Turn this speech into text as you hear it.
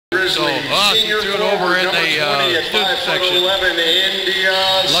Grizzlies. She threw it over in the student section. 11,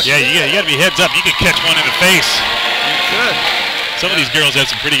 Yeah, you got to be heads up. You can catch one in the face. You could. Some of these girls have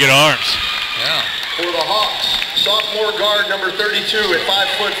some pretty good arms. Yeah. For the Hawks, sophomore guard number 32 at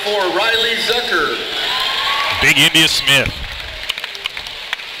 5'4", Riley Zucker. Big India Smith.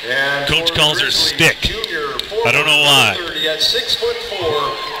 And Coach calls her stick. Junior, I don't know why. 30 at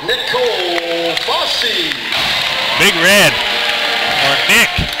 6'4", Nicole Fossey. Big Red. Or Nick.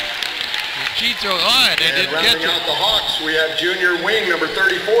 She threw on. They didn't catch rounding it. out the Hawks, we have junior wing number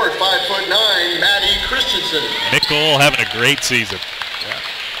 34 at 5'9", Maddie Christensen. Nicole having a great season.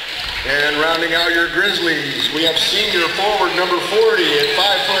 And rounding out your Grizzlies, we have senior forward number 40 at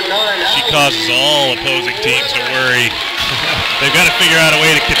 5'9". She causes all opposing teams to worry. They've got to figure out a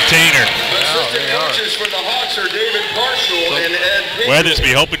way to contain her. Assistant coaches for the Hawks are David Marshall and Ed Pingle. Weathers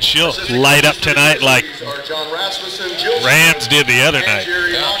be hoping she'll light up tonight like Rams did the other night.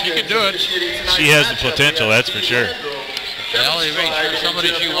 Yeah, she can do it. She has the potential, that's for sure. Well, they made sure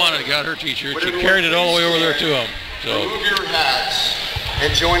somebody she wanted got her t-shirt. She carried it all the way over there to them. So. Remove your hats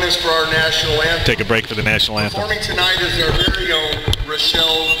and join us for our national anthem. Take a break for the national anthem. Performing tonight is our very own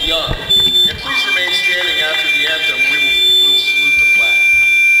Rochelle Young. And please remain standing after the anthem. We will salute the flag.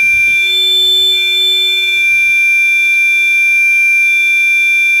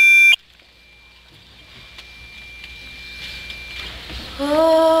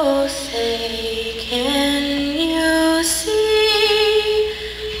 Oh, say, can you see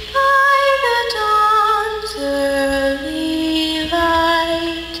by the dawn's early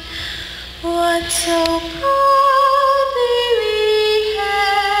light what so proudly we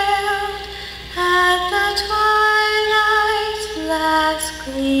hailed at the twilight's last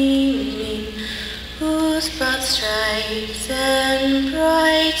gleaming, whose broad stripes and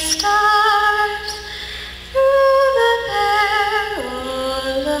bright stars through the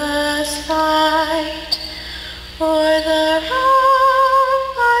perilous fight o'er the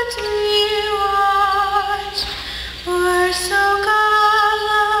ramparts we watched were so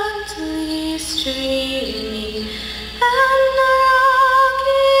gallantly streaming, and the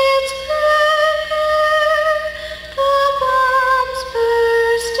rockets prepare, the bombs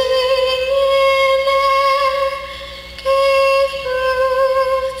bursting in air gave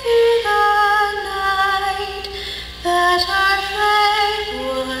proof through the night that our flag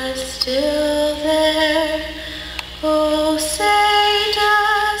was still there. Oh, say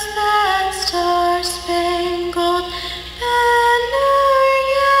does that star-spangled banner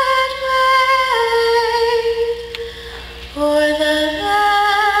yet wave o'er the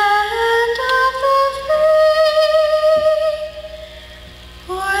land of the free,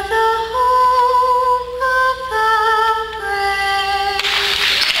 o'er the home of the brave?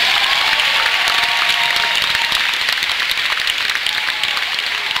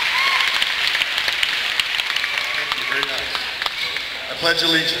 Thank you, very nice. I pledge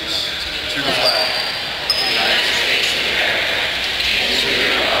allegiance to the flag.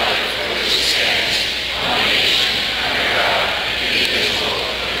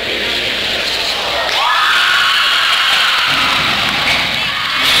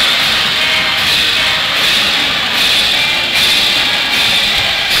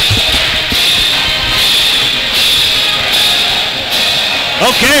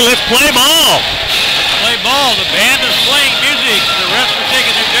 Okay, let's play ball. Play ball. The band is playing music. The refs are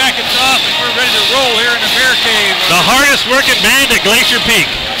taking their jackets off, and we're ready to roll here in the Bear Cave. The hardest working band at Glacier Peak.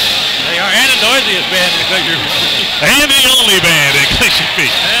 They are, and the noisiest band in Glacier Peak. And the only band at Glacier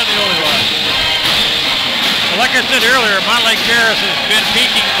Peak. And the only one. Well, like I said earlier, Mountlake Terrace has been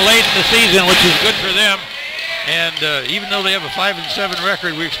peaking late in the season, which is good for them. And even though they have a 5-7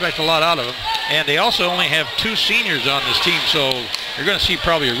 record, we expect a lot out of them. And they also only have 2 seniors on this team, so you're going to see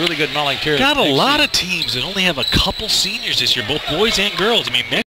probably a really good Mountlake Terrace. Got a lot of teams that only have a couple seniors this year, both boys and girls. I mean,